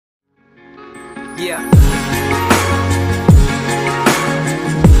Yeah.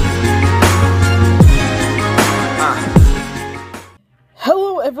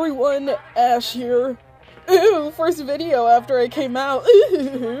 Hello everyone, Ash here. Ooh, first video after I came out.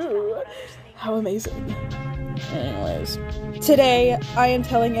 Ooh, how amazing. Anyways, today I am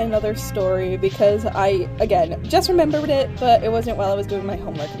telling another story because I, again, just remembered it, but it wasn't while I was doing my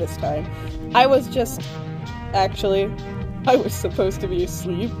homework this time. I was supposed to be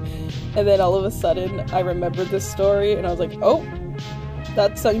asleep, and then all of a sudden I remembered this story and I was like, oh,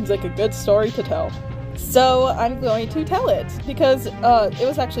 that seems like a good story to tell. So I'm going to tell it because it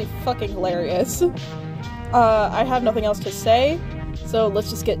was actually fucking hilarious. I have nothing else to say, so let's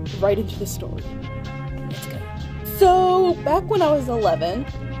just get right into the story. Let's go. So back when I was 11,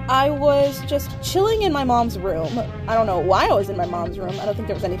 I was just chilling in my mom's room. I don't know why I was in my mom's room. I don't think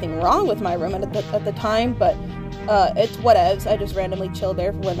there was anything wrong with my room at the time, but it's whatevs. I just randomly chill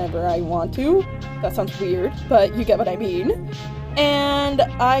there whenever I want to. That sounds weird, but you get what I mean. And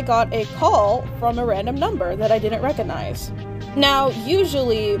I got a call from a random number that I didn't recognize. Now,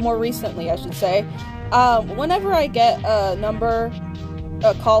 usually, more recently I should say, whenever I get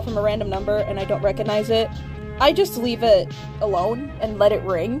a call from a random number and I don't recognize it, I just leave it alone and let it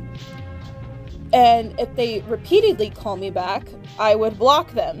ring. And if they repeatedly call me back, I would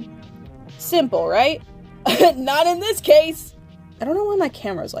block them. Simple, right? Not in this case! I don't know why my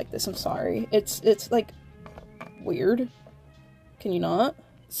camera's like this, I'm sorry. It's like, weird. Can you not?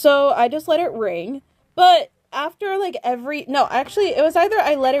 So I just let it ring, but after like actually it was either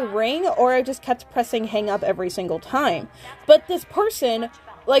I let it ring or I just kept pressing hang up every single time. But this person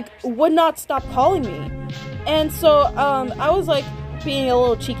like would not stop calling me. And so I was like being a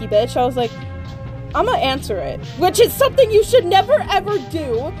little cheeky bitch. I was like, I'm gonna answer it, which is something you should never ever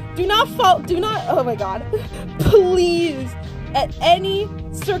do. Oh my god. Please, at any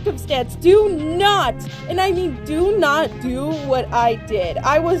circumstance, do not, and I mean do not do what I did.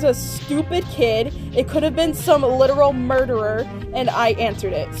 I was a stupid kid. It could have been some literal murderer, and I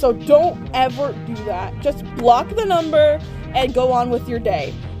answered it. So don't ever do that. Just block the number and go on with your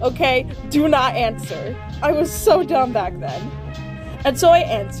day, okay? Do not answer. I was so dumb back then. And so I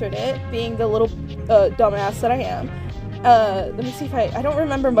answered it, being the little dumbass that I am. Let me see if I don't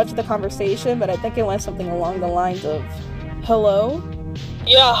remember much of the conversation, but I think it went something along the lines of, hello?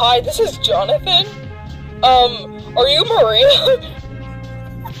 Yeah, hi, this is Jonathan. Are you Maria?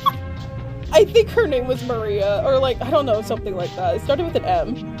 I think her name was Maria, or like, I don't know, something like that. It started with an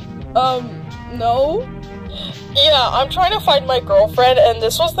M. No? Yeah, I'm trying to find my girlfriend, and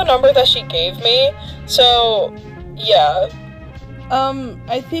this was the number that she gave me, so, yeah.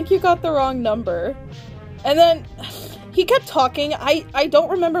 I think you got the wrong number. And then, he kept talking. I don't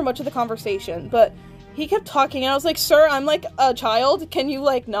remember much of the conversation, but he kept talking, and I was like, sir, I'm like a child, can you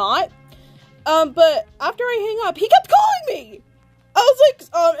like not? But after I hang up, he kept calling me! I was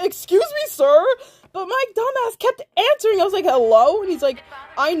like, excuse me, sir? But my dumbass kept answering. I was like, hello? And he's like,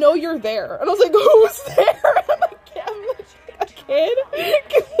 I know you're there. And I was like, who's there? I'm like a kid?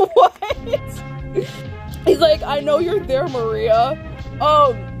 What? He's like, I know you're there, Maria.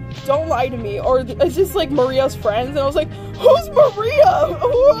 Don't lie to me. Or is this like Maria's friends? And I was like, who's Maria?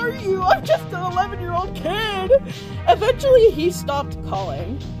 Who are you? I'm just an 11-year-old kid. Eventually, he stopped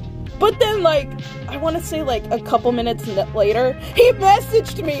calling. But then, like, I want to say like a couple minutes later, he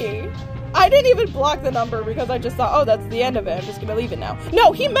messaged me. I didn't even block the number because I just thought, oh, that's the end of it. I'm just gonna leave it now.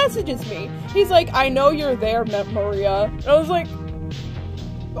 No, he messages me. He's like, I know you're there, Maria. And I was like,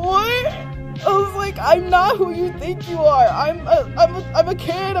 what? I was like, I'm not who you think you are. I'm a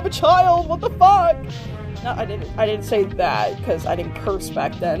kid. I'm a child. What the fuck? No, I didn't say that because I didn't curse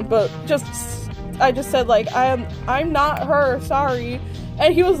back then. But I just said like, I'm not her. Sorry.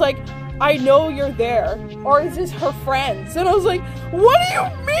 And he was like, I know you're there. Or is this her friends? And I was like, what do you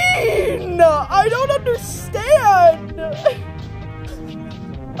mean? I don't understand.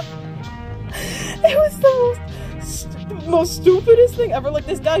 It was the most stupidest thing ever. Like,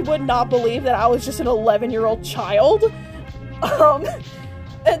 this guy would not believe that I was just an 11-year-old child.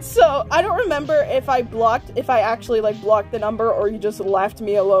 And so I don't remember if I actually like blocked the number or you just left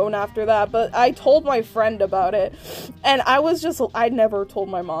me alone after that, but I told my friend about it, and I never told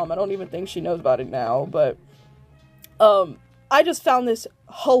my mom. I don't even think she knows about it now, but I just found this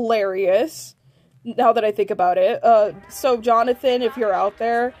hilarious now that I think about it. So Jonathan, if you're out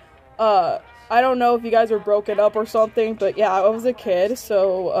there, I don't know if you guys are broken up or something, but yeah, I was a kid,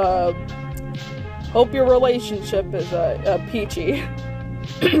 so hope your relationship is peachy.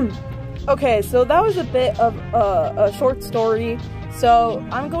 Okay, so that was a bit of a short story, so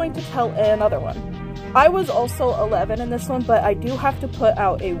I'm going to tell another one. I was also 11 in this one, but I do have to put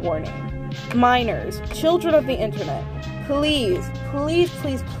out a warning. minors, children of the internet, please, please,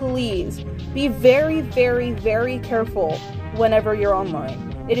 please, please be very, very, very careful whenever you're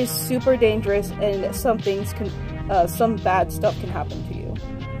online. It is super dangerous, and some bad stuff can happen to you.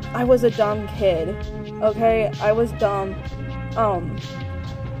 I was a dumb kid, okay? I was dumb,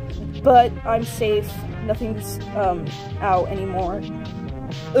 but I'm safe. Nothing's, out anymore.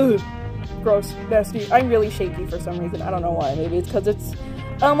 Ugh. Gross, nasty. I'm really shaky for some reason. I don't know why. Maybe it's because it's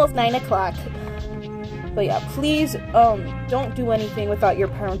almost 9 o'clock. But yeah, please, don't do anything without your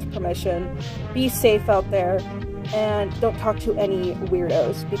parents' permission. Be safe out there. And don't talk to any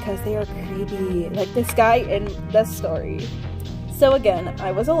weirdos, because they are creepy. Like this guy in this story. So again,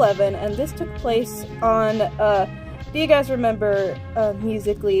 I was 11, and this took place on, do you guys remember,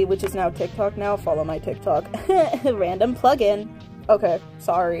 Musical.ly, which is now TikTok now? Follow my TikTok. Random plugin. Okay,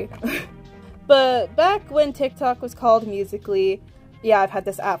 sorry. But back when TikTok was called Musical.ly, yeah, I've had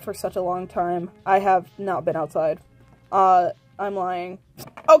this app for such a long time. I have not been outside. I'm lying.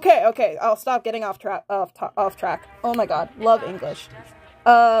 Okay, I'll stop getting off track. Oh my god, love English.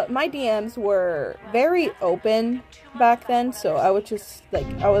 My DMs were very open back then, so I would just, like,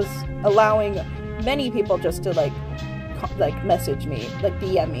 I was allowing many people just to, like message me, like,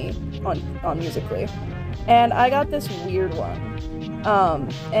 DM me on Musical.ly. And I got this weird one.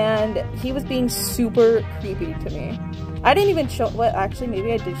 And he was being super creepy to me. I didn't even show, well, actually,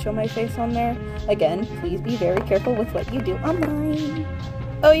 maybe I did show my face on there. Again, please be very careful with what you do online.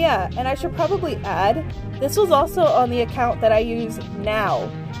 Oh yeah, and I should probably add, this was also on the account that I use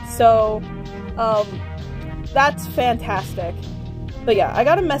now. So, that's fantastic. But yeah, I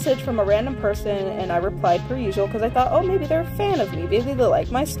got a message from a random person, and I replied per usual, because I thought, oh, maybe they're a fan of me, maybe they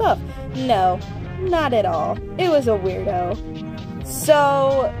like my stuff. No, not at all. It was a weirdo.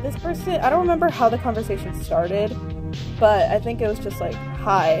 So, this person, I don't remember how the conversation started, but I think it was just like,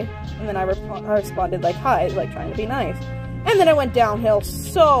 hi, and then I responded like, hi, like trying to be nice. And then it went downhill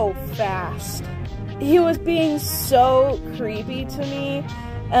so fast. He was being so creepy to me,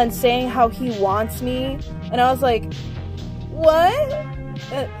 and saying how he wants me, and I was like, what?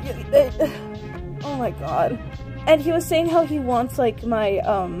 Oh my god. And he was saying how he wants, like, my,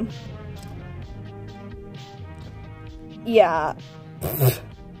 yeah.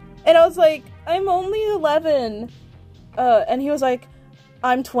 And I was like, I'm only 11. And he was like,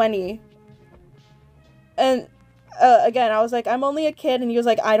 I'm 20. And, again, I was like, I'm only a kid, and he was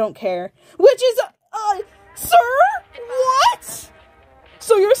like, I don't care. Which is, sir? What?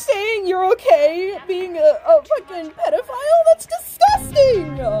 So you're saying you're okay being a fucking pedophile? That's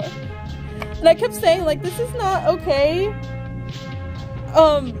disgusting! And I kept saying, like, this is not okay.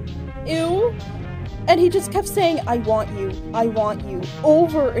 Ew. And he just kept saying, I want you,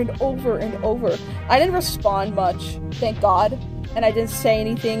 over and over and over. I didn't respond much, thank God. And I didn't say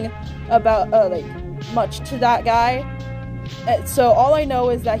anything about, like, much to that guy. So all I know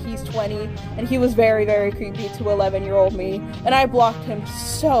is that he's 20, and he was very, very creepy to 11-year-old me. And I blocked him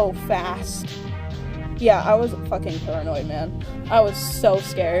so fast. Yeah, I was fucking paranoid, man. I was so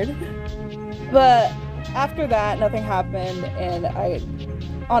scared. But after that, nothing happened, and I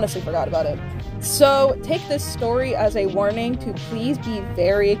honestly forgot about it. So, take this story as a warning to please be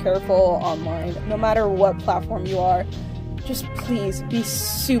very careful online, no matter what platform you are. Just please be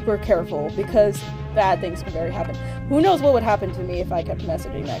super careful, because bad things can very happen. Who knows what would happen to me if I kept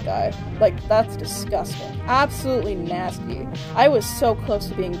messaging that guy? Like, that's disgusting. Absolutely nasty. I was so close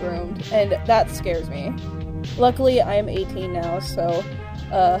to being groomed, and that scares me. Luckily, I am 18 now, so,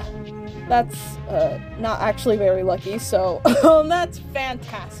 that's, not actually very lucky, so, that's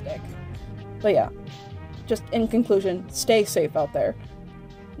fantastic. But yeah, just in conclusion, stay safe out there.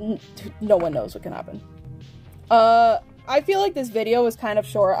 No one knows what can happen. I feel like this video is kind of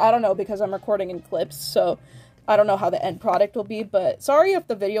short. I don't know, because I'm recording in clips, so I don't know how the end product will be, but sorry if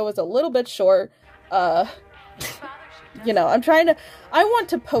the video was a little bit short. You know, I want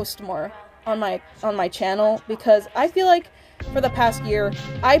to post more on my channel, because I feel like for the past year,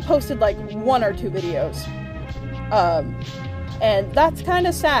 I posted like 1 or 2 videos. And that's kind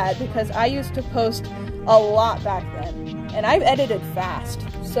of sad, because I used to post a lot back then, and I've edited fast,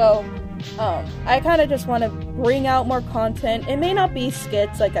 so, I kind of just want to bring out more content. It may not be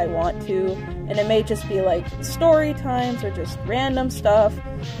skits like I want to, and it may just be like story times or just random stuff,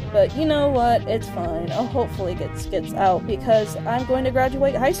 but you know what, it's fine. I'll hopefully get skits out, because I'm going to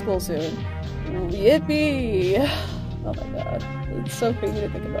graduate high school soon. Yippee! Oh my god, it's so crazy to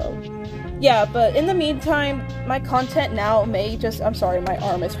think about. Yeah, but in the meantime, my content now may just, I'm sorry, my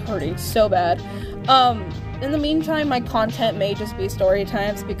arm is hurting so bad. In the meantime, my content may just be story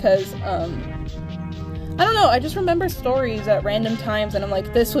times, because, I don't know, I just remember stories at random times and I'm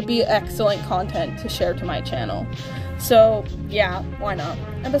like, this would be excellent content to share to my channel. So, yeah, why not?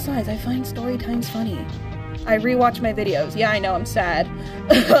 And besides, I find story times funny. I rewatch my videos. Yeah, I know, I'm sad.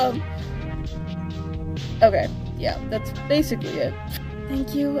 Okay, yeah, that's basically it.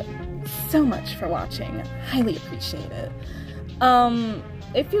 Thank you so much for watching. Highly appreciate it.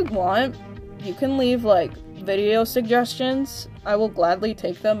 If you want, you can leave, like, video suggestions. I will gladly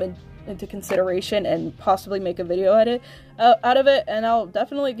take them into consideration and possibly make a video edit out of it, and I'll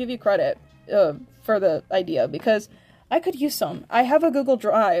definitely give you credit for the idea, because I could use some. I have a Google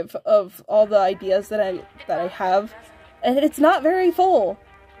Drive of all the ideas that I have, and it's not very full.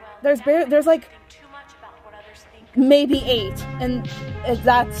 There's like maybe 8, and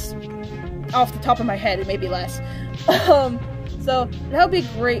that's off the top of my head. It may be less. So that would be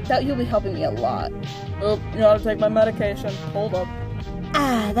great. That you'll be helping me a lot. Oh, you gotta take my medication. Hold up.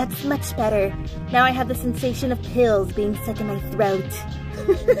 Ah, that's much better. Now I have the sensation of pills being stuck in my throat.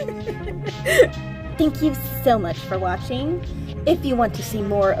 Thank you so much for watching. If you want to see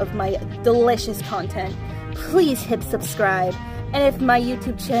more of my delicious content, please hit subscribe. And if my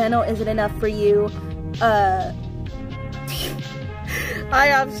YouTube channel isn't enough for you, I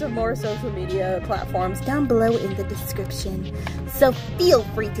have some more social media platforms down below in the description, so feel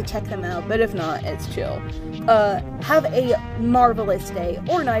free to check them out, but if not, it's chill. Have a marvelous day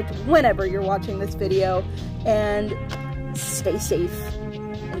or night whenever you're watching this video, and stay safe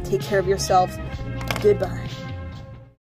and take care of yourselves. Goodbye.